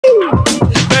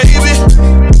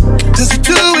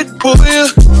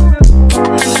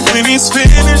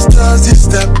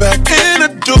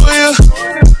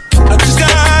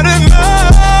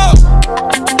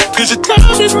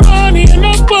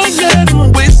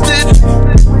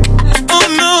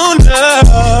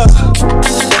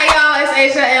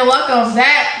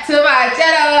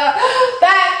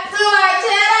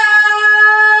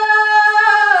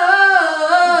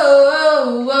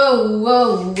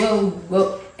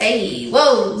Hey,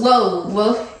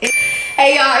 whoa.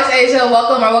 Hey y'all, it's Asia.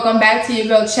 Welcome back to your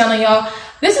girl channel, y'all.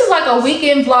 This is like a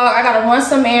weekend vlog. I gotta run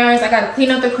some errands. I gotta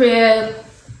clean up the crib.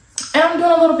 And I'm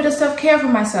doing a little bit of self-care for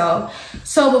myself.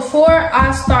 So before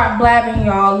I start blabbing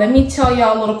y'all, let me tell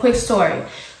y'all a little quick story.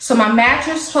 So my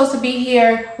mattress was supposed to be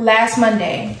here last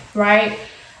Monday, right?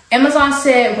 Amazon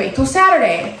said, wait till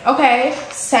Saturday. Okay,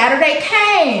 Saturday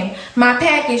came. My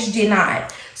package did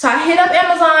not. So I hit up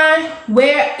Amazon.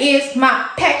 Where is my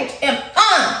package?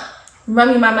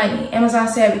 Run me my money. Amazon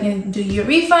said we can do your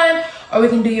refund or we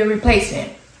can do your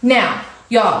replacement. Now,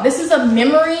 y'all, this is a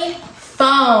memory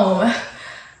foam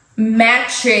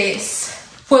mattress.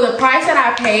 For the price that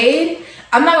I paid,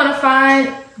 I'm not gonna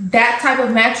find that type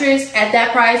of mattress at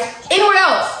that price anywhere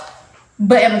else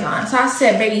but Amazon. So I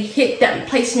said, baby, hit that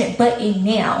replacement button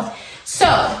now. So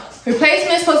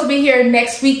replacement is supposed to be here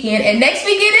next weekend, and next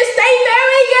weekend is St. Mary.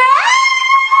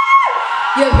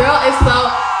 Your girl is so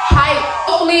hyped.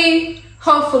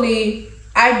 Hopefully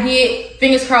I get,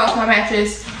 fingers crossed, my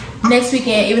mattress next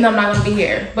weekend, even though I'm not gonna be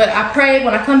here. But I pray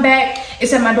when I come back,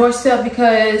 it's at my doorstep,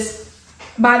 because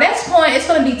by that point, it's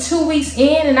gonna be 2 weeks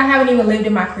in and I haven't even lived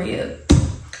in my crib.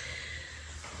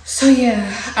 So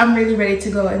yeah, I'm really ready to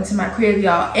go into my crib,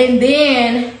 y'all. And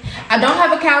then I don't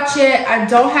have a couch yet. I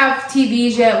don't have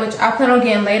TVs yet, which I plan on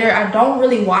getting later. I don't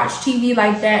really watch TV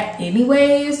like that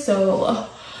anyways, so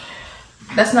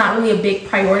that's not really a big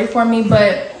priority for me.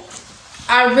 But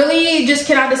I really just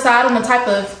cannot decide on the type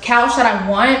of couch that I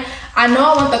want. I know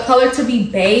I want the color to be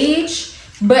beige,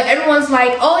 but everyone's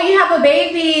like, oh, you have a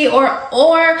baby, or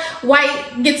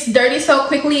white gets dirty so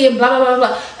quickly and blah, blah, blah,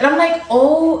 blah. And I'm like,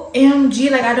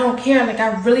 OMG, like, I don't care. Like,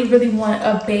 I really want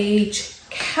a beige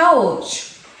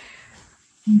couch.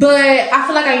 But I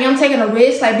feel like I am taking a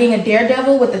risk, like being a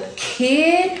daredevil with a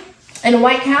kid and a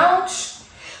white couch.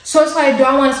 So it's like, do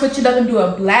I want to switch it up and do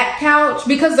a black couch?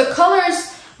 Because the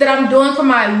colors that I'm doing for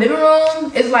my living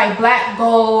room is like black,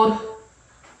 gold,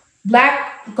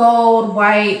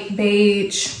 white,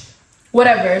 beige,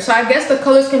 whatever. So I guess the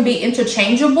colors can be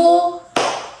interchangeable.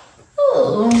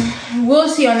 Ooh, we'll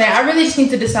see on that. I really just need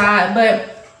to decide.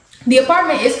 But the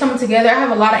apartment is coming together. I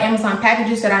have a lot of Amazon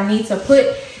packages that I need to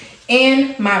put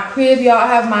in my crib, y'all. I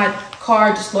have my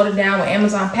car just loaded down with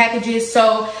Amazon packages.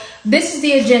 So this is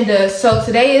the agenda. So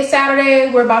today is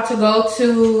Saturday. We're about to go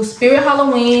to Spirit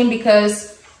Halloween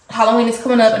because Halloween is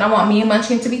coming up and I want me and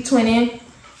Munchkin to be twinning.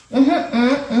 And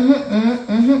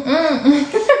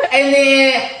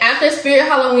then after Spirit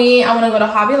Halloween, I want to go to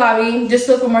Hobby Lobby just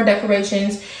to look for more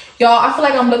decorations. Y'all, I feel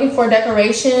like I'm looking for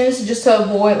decorations just to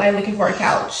avoid like looking for a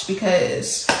couch,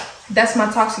 because that's my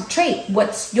toxic trait.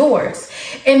 What's yours?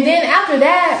 And then after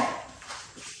that,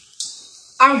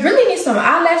 I really need some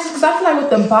eyelashes, because I feel like with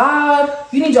the bob,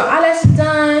 you need your eyelashes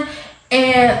done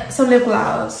and some lip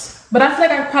gloss. But I feel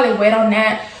like I could probably wait on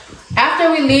that.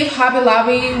 After we leave Hobby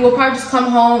Lobby, we'll probably just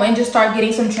come home and just start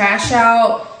getting some trash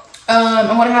out. I'm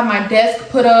gonna have my desk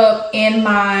put up and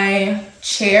my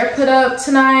chair put up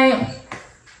tonight.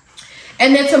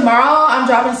 And then tomorrow, I'm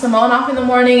dropping Simone off in the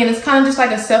morning, and it's kind of just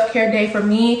like a self-care day for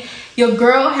me. Your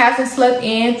girl hasn't slept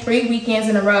in 3 weekends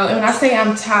in a row. And when I say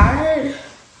I'm tired,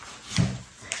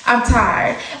 I'm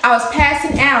tired. I was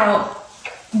passing out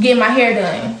getting my hair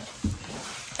done.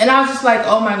 And I was just like,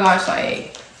 oh my gosh, like,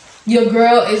 your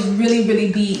girl is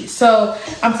really beat. So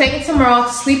I'm taking tomorrow to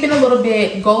sleep in a little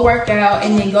bit, go work out,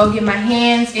 and then go get my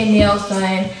hands and nails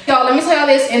done. Y'all, let me tell y'all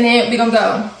this, and then we're gonna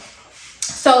go.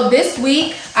 So this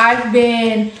week I've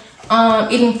been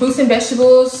eating fruits and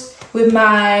vegetables with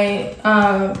my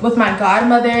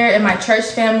godmother and my church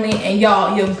family. And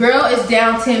y'all, your girl is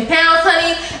down 10 pounds,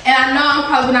 honey. And I know I'm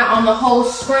probably not on the whole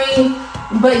screen,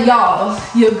 but y'all,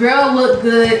 your girl look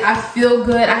good. I feel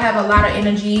good. I have a lot of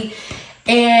energy.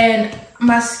 And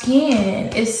my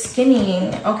skin is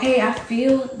skinning, okay? I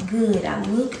feel good. I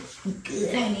look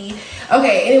good, honey.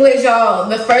 Okay, anyways, y'all,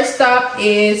 the first stop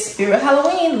is Spirit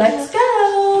Halloween. Let's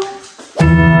go.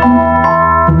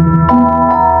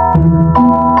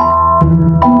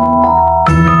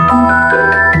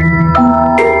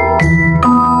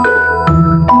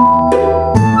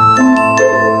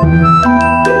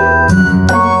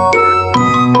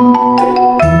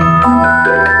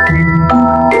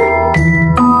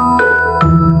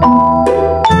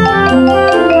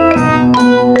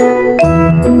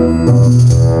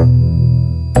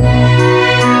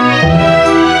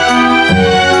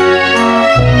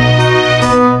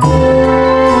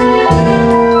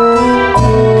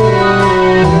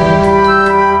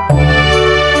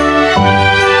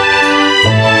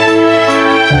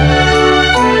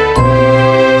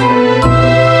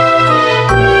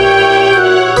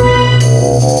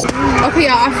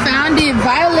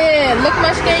 look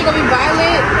much there. You're gonna be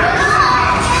violet.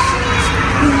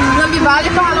 You're gonna be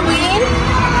violet for Halloween.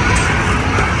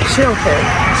 She don't care.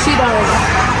 She don't.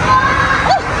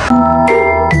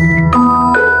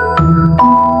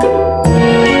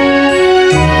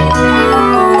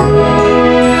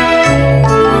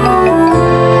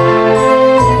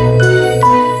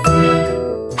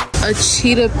 A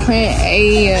cheetah print,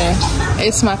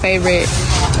 it's my favorite.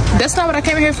 That's not what I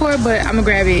came here for, but I'm gonna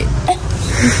grab it.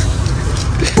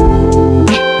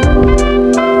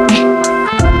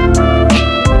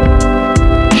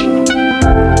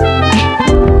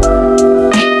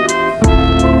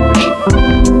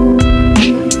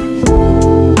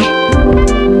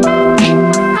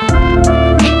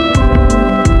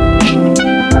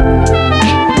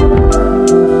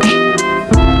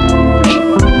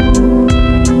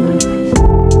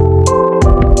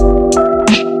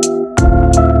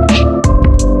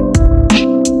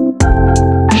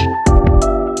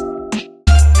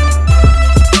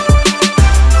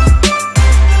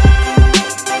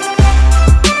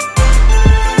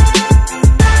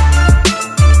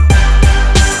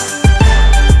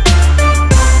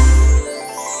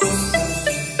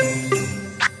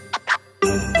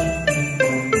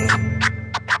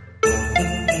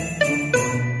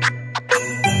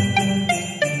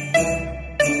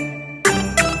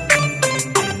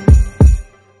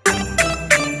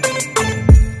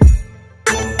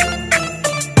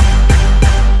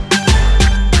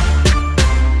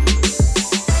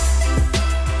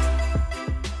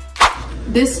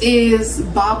 This is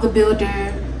Bob the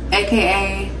Builder,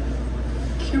 aka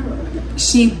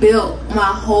she built my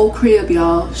whole crib,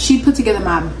 y'all. She put together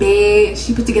my bed,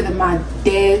 she put together my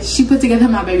desk, she put together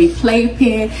my baby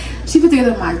playpen, she put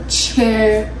together my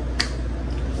chair.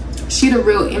 She the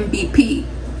real MVP.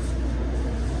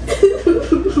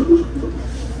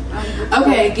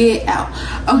 Okay, get out.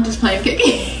 I'm just playing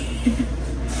KK.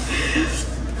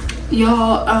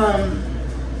 Y'all,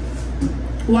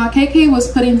 while KK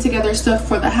was putting together stuff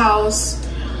for the house,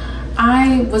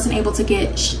 I wasn't able to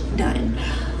get done.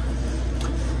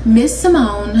 Miss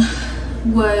Simone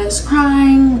was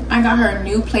crying. I got her a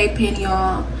new playpen,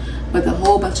 y'all, with a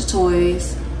whole bunch of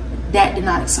toys. That did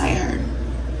not excite her.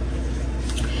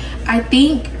 I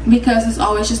think because it's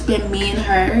always just been me and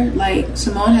her, like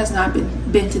Simone has not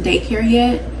been to daycare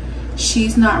yet.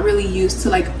 She's not really used to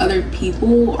like other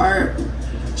people, or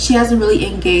she hasn't really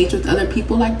engaged with other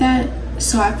people like that.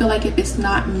 So I feel like if it's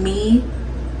not me,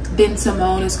 then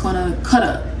Simone is gonna cut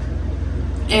up.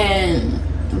 And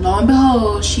lo and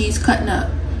behold, she's cutting up.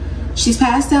 She's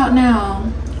passed out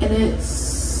now, and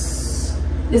is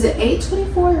it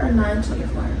 8:24 or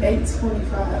 9:24?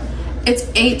 8:25. It's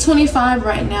 8:25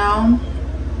 right now.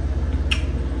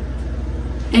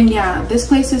 And yeah, this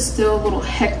place is still a little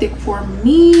hectic for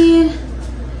me.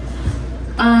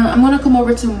 I'm gonna come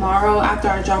over tomorrow after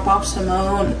I drop off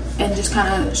Simone and just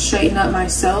kind of straighten up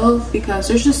myself, because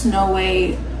there's just no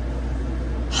way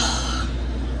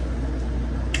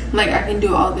like I can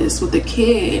do all this with a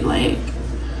kid. Like,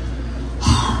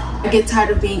 I get tired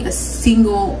of being a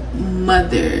single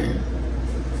mother,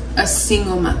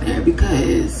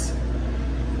 because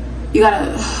you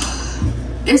gotta,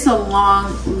 it's a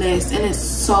long list and it's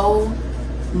so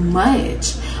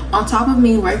much. On top of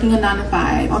me working a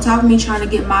 9-to-5, on top of me trying to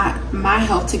get my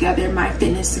health together, my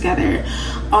fitness together,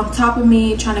 on top of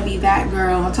me trying to be that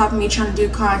girl, on top of me trying to do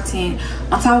content,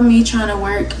 on top of me trying to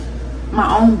work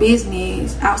my own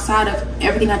business outside of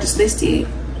everything I just listed.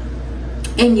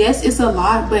 And yes, it's a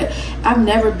lot, but I've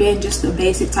never been just a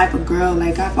basic type of girl.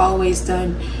 Like, I've always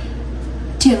done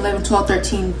 10, 11, 12,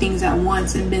 13 things at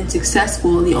once and been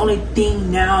successful. The only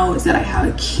thing now is that I have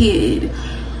a kid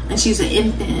and she's an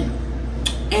infant.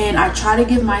 And I try to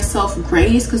give myself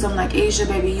grace, because I'm like, Asia,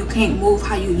 baby, you can't move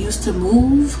how you used to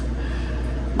move.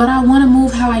 But I want to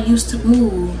move how I used to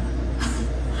move.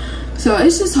 So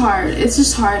it's just hard. It's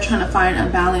just hard trying to find a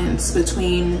balance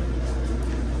between,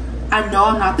 I know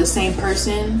I'm not the same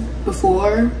person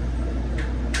before,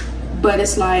 but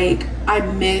it's like I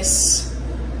miss,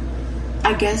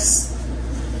 I guess,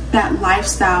 that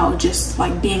lifestyle, just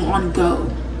like being on go.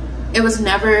 It was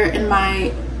never in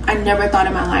my, I never thought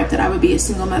in my life that I would be a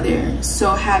single mother.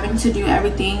 So having to do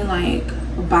everything like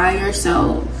by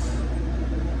yourself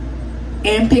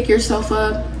and pick yourself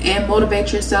up and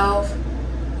motivate yourself,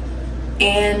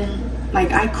 and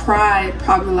like I cry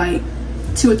probably like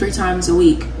 2 or 3 times a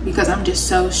week because I'm just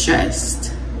so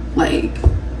stressed. Like,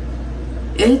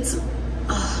 it's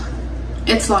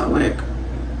a lot of work.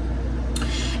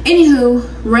 Anywho,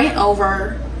 rant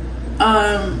over.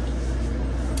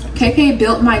 KK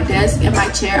built my desk and my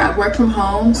chair. I work from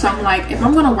home, so I'm like, if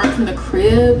I'm gonna work from the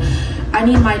crib, I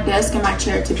need my desk and my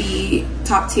chair to be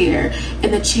top tier,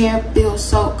 and the chair feels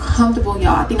so comfortable,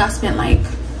 y'all. I think I spent like,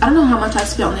 I don't know how much I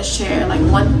spent on this chair, like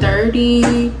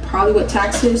 $130 probably with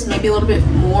taxes, maybe a little bit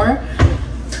more.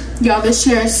 Y'all, this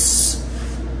chair is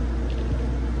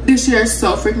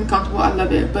so freaking comfortable. I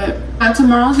love it. But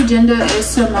tomorrow's agenda is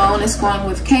Simone is going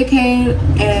with KK,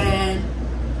 and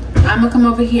I'm gonna come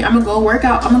over here. I'm gonna go work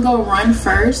out. I'm gonna go run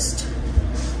first,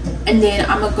 and then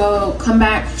I'm gonna go come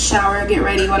back, shower, get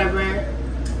ready, whatever,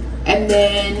 and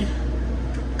then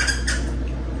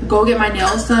go get my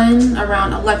nails done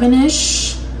around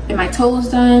 11ish and my toes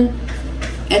done,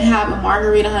 and have a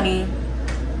margarita, honey.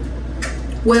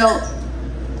 Well,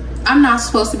 I'm not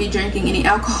supposed to be drinking any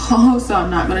alcohol, so I'm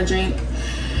not gonna drink,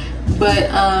 but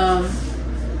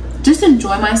just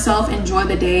enjoy myself, enjoy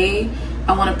the day.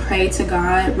 I want to pray to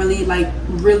God,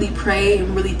 really pray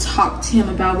and really talk to him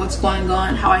about what's going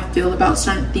on, how I feel about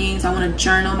certain things. I want to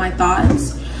journal my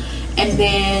thoughts, and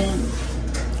then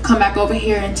come back over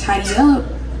here and tidy up.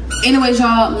 Anyways,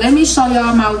 y'all, let me show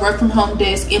y'all my work from home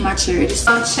desk in my chair. Just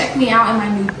check me out in my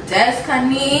new desk,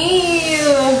 honey.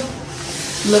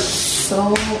 Looks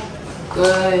so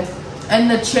good. And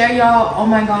the chair, y'all, oh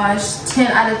my gosh, 10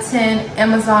 out of 10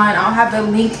 Amazon. I'll have the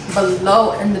link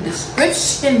below in the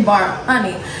description bar,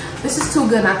 honey. This is too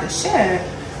good not to share.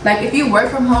 Like, if you work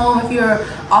from home, if you're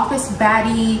office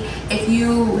baddie, if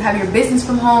you have your business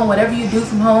from home, whatever you do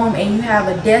from home, and you have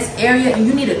a desk area and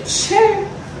you need a chair,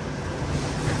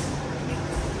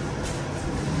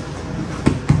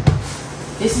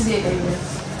 this is it, baby.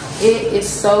 It is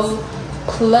so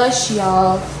plush,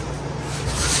 y'all.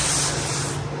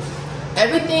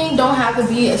 Everything don't have to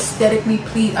be aesthetically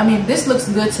pleasing. I mean, this looks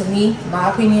good to me, my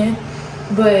opinion,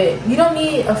 but you don't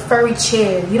need a furry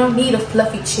chair. You don't need a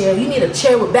fluffy chair. You need a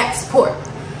chair with back support.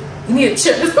 You need a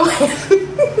chair that's going to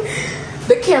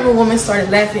the camera woman started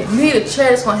laughing. You need a chair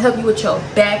that's going to help you with your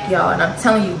back, y'all. And I'm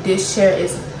telling you, this chair,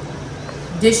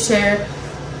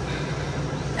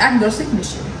 I can go sleep in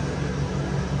this chair.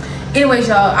 Anyways,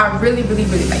 y'all, I really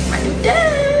like my new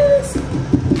desk.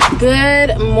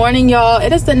 Good morning, y'all.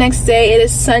 It is the next day. It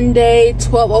is Sunday,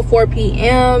 12:04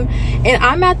 p.m. and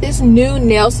I'm at this new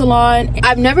nail salon.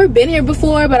 I've never been here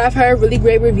before, but I've heard really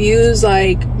great reviews.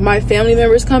 Like, my family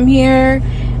members come here,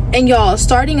 and y'all,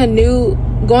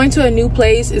 going to a new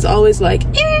place is always like,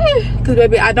 because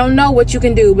baby, I don't know what you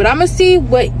can do, but I'm gonna see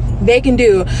what they can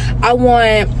do. I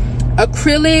want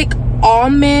acrylic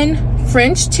almond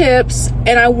French tips,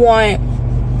 and I want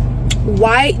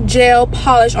white gel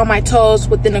polish on my toes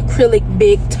with an acrylic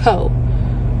big toe.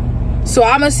 So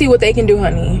I'm gonna see what they can do,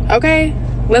 honey. Okay,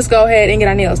 let's go ahead and get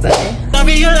our nails done. I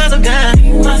realize I got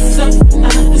myself,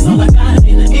 that's all I got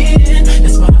in the end.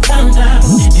 That's what I found out,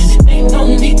 and it ain't no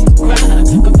need to cry. I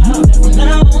took a vow that from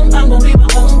now on I'm gonna be my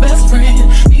own best friend.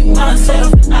 Be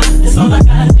myself, that's all I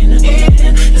got in the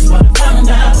end. That's what I found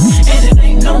out, and it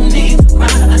ain't no need to cry.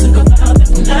 I took a vow that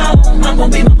from now on I'm gonna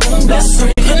be my own best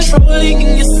friend. Controlling,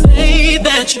 you say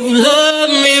that you love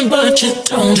me, but you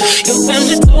don't. Your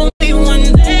family told me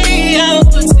one day I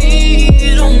would see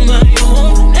it on my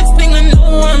own. Next thing I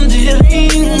know, I'm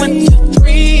dealing with your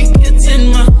 3 kids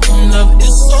in my own. Love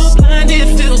is so blind,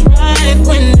 it feels right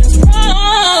when it's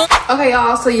wrong. Okay,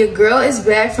 y'all, so your girl is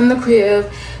back from the crib.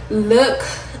 Look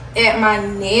at my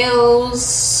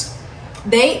nails.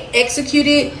 They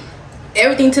executed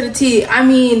everything to the T. I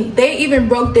mean, they even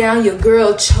broke down your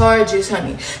girl charges,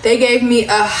 honey. They gave me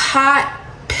a hot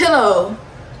pillow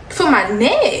for my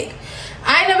neck.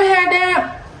 I ain't never had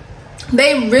that.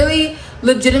 They really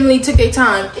legitimately took their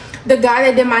time. The guy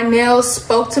that did my nails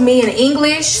spoke to me in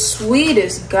English.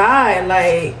 Sweetest guy.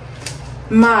 Like,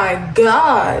 my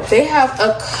God, they have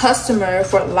a customer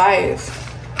for life.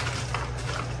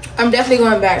 I'm definitely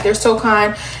going back. They're so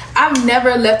kind. I've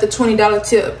never left a $20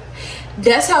 tip.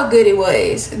 That's how good it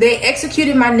was. They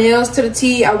executed my nails to the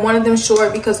T. I wanted them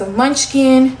short because of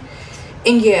munchkin.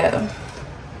 And yeah,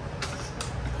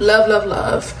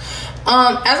 love.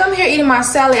 As I'm here eating my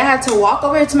salad, I had to walk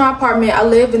over here to my apartment. I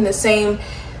live in the same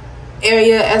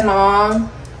area as my mom,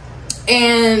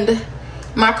 and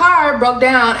my car broke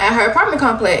down at her apartment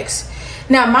complex.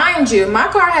 Now, mind you, my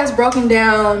car has broken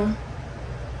down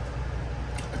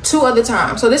 2 other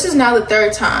times, so this is now the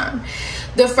 3rd time.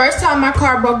 The first time my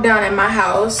car broke down at my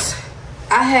house,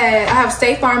 I have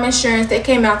State Farm insurance. They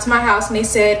came out to my house and they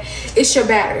said, it's your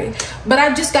battery. But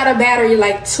I just got a battery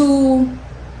like 2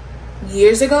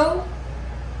 years ago.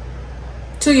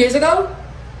 2 years ago?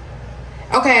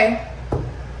 Okay.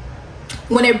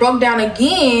 When it broke down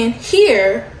again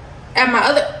here at my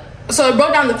other, so it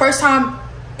broke down the first time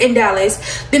in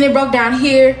Dallas, then it broke down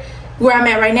here where I'm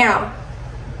at right now.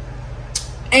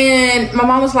 And my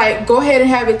mom was like, go ahead and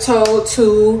have it towed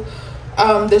to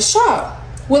the shop.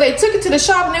 Well, they took it to the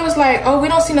shop and they was like, oh, we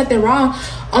don't see nothing wrong.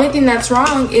 Only thing that's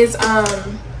wrong is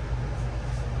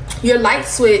your light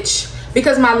switch,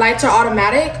 because my lights are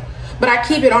automatic, but I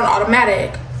keep it on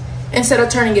automatic instead of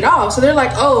turning it off. So they're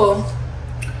like, oh,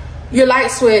 your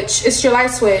light switch, it's your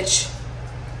light switch.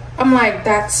 I'm like,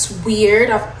 that's weird.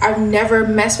 I've never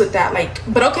messed with that. Like,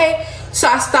 but okay. So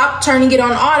I stopped turning it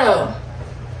on auto.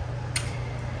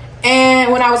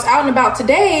 And when I was out and about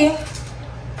today,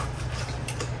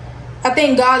 I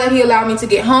thank God that he allowed me to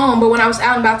get home. But when I was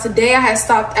out and about today, I had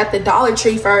stopped at the Dollar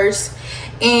Tree first.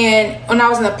 And when I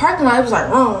was in the parking lot, it was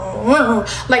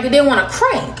like it didn't want to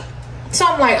crank. So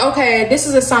I'm like, okay, this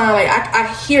is a sign. Like I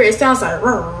hear it sounds like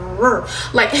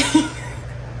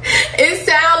it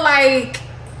sounds like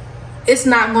it's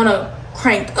not gonna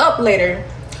crank up later.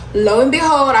 Lo and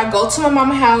behold, I go to my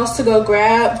mama's house to go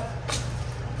grab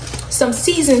some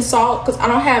seasoned salt, because I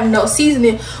don't have no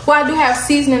seasoning. Well, I do have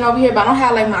seasoning over here, but I don't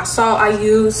have like my salt. I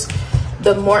use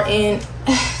the Morton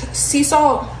sea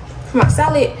salt for my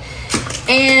salad.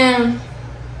 And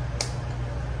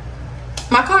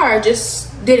my car just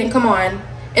didn't come on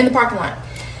in the parking lot.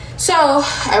 So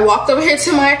I walked over here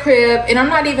to my crib, and I'm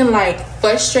not even like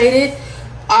frustrated.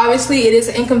 Obviously it is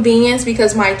an inconvenience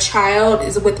because my child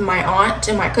is with my aunt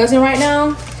and my cousin right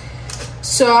now,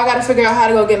 so I gotta figure out how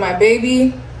to go get my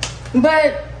baby.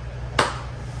 But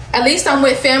at least I'm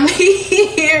with family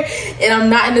here and I'm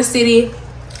not in the city.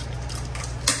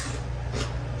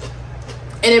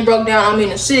 And it broke down on me in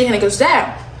the city, and because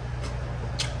that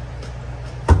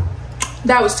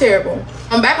was terrible.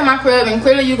 I'm back in my crib, and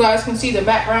clearly you guys can see the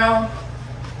background.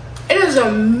 It is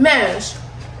a mess.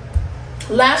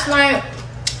 Last night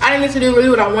I didn't get to do really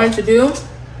what I wanted to do,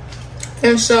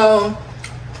 and so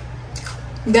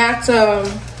that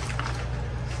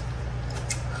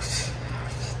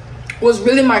was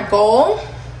really my goal.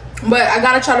 But I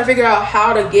gotta try to figure out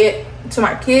how to get to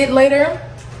my kid later.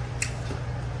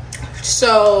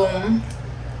 So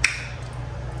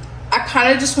I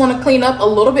kind of just want to clean up a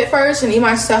little bit first and eat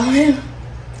my salad.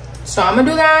 So I'm gonna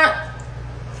do that,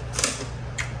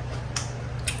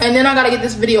 and then I gotta get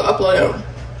this video uploaded.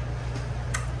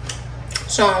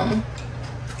 So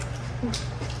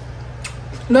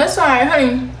that's alright,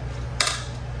 honey.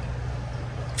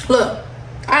 Look,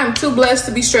 I am too blessed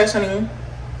to be stressed, honey.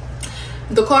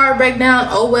 The car breakdown,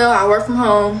 oh well, I work from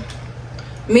home.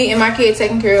 Me and my kid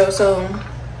taken care of, so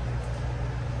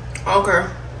okay.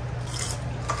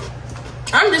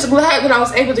 I'm just glad that I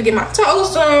was able to get my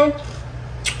toes done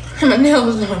and my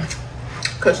nails done,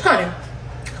 cause honey,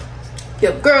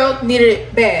 your girl needed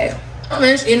it bad. I'm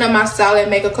just eating up my salad,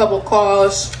 make a couple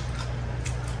calls,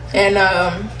 and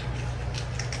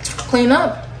clean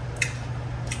up,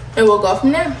 and we'll go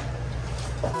from there.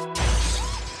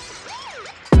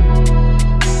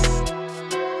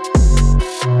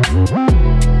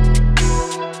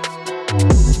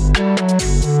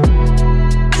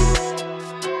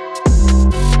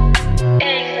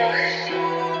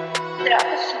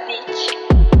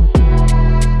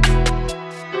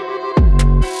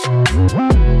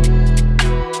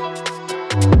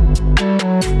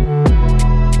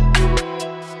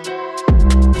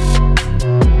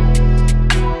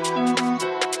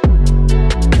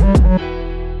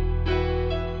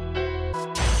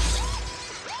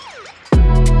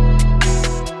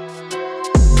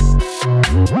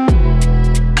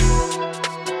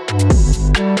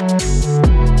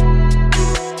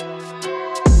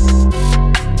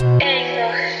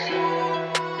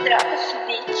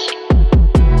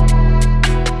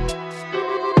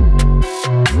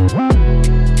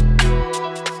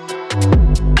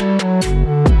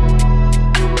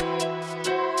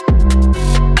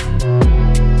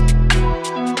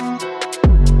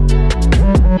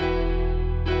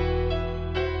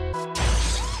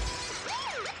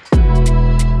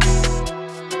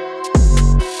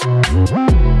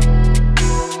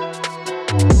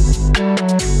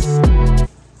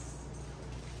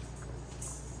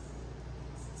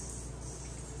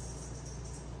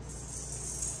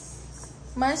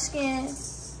 Munchkin,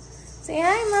 say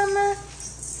hi, mama.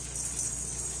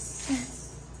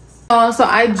 So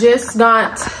I just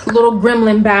got little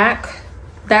gremlin back.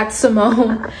 That's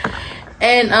Simone.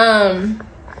 And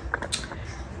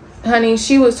honey,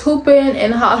 she was hooping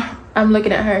and hollering. I'm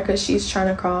looking at her because she's trying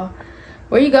to crawl.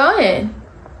 Where you going?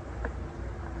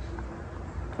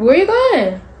 Where you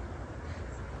going?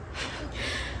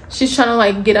 She's trying to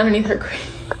like get underneath her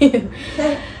crib.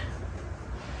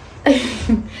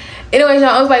 Anyways, y'all,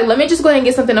 I was like, let me just go ahead and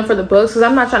get something up for the books, because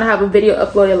I'm not trying to have a video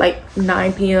uploaded like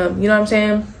 9 p.m. You know what I'm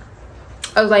saying?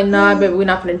 I was like, nah, baby, we're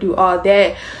not gonna do all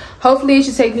that. Hopefully it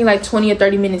should take me like 20 or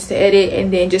 30 minutes to edit,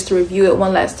 and then just to review it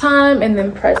one last time and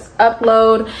then press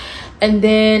upload. And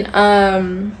then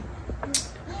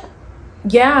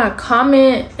yeah,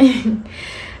 comment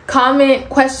comment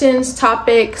questions,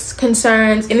 topics,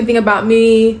 concerns, anything about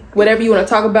me, whatever you want to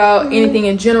talk about, anything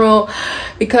in general,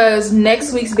 because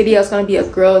next week's video is going to be a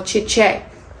girl chit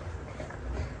chat,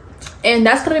 and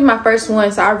that's going to be my first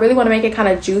one, so I really want to make it kind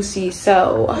of juicy.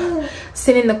 So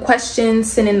send in the questions,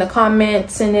 send in the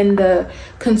comments, send in the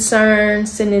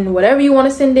concerns, send in whatever you want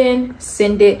to send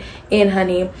it in,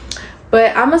 honey.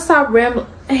 But I'm gonna stop rambling.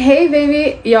 Hey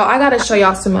baby, yo, I gotta show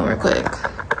y'all some real quick.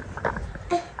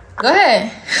 Go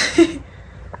ahead.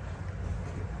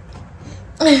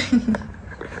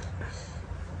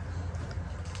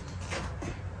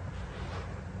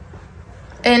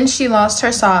 And she lost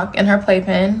her sock and her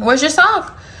playpen. Where's your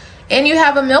sock? And you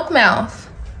have a milk mouth.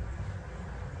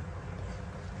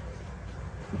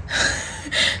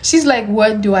 She's like,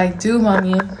 what do I do,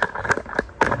 mommy?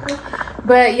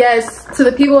 But yes, to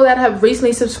the people that have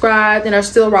recently subscribed and are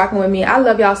still rocking with me, I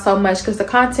love y'all so much, because the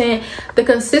content, the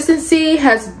consistency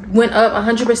has went up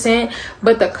 100%,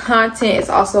 but the content is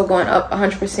also going up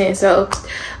 100%. So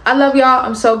I love y'all.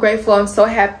 I'm so grateful. I'm so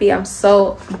happy. I'm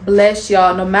so blessed,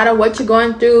 y'all. No matter what you're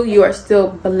going through, you are still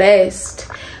blessed.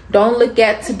 Don't look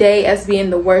at today as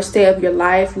being the worst day of your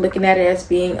life. Looking at it as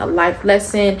being a life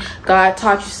lesson. God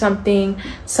taught you something.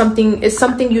 Something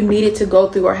you needed to go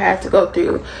through or had to go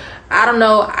through. I don't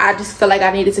know, I just feel like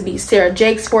I needed to be Sarah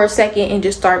Jakes for a second and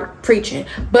just start preaching.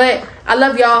 But I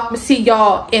love y'all. I'm gonna see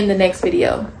y'all in the next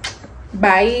video.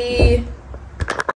 Bye.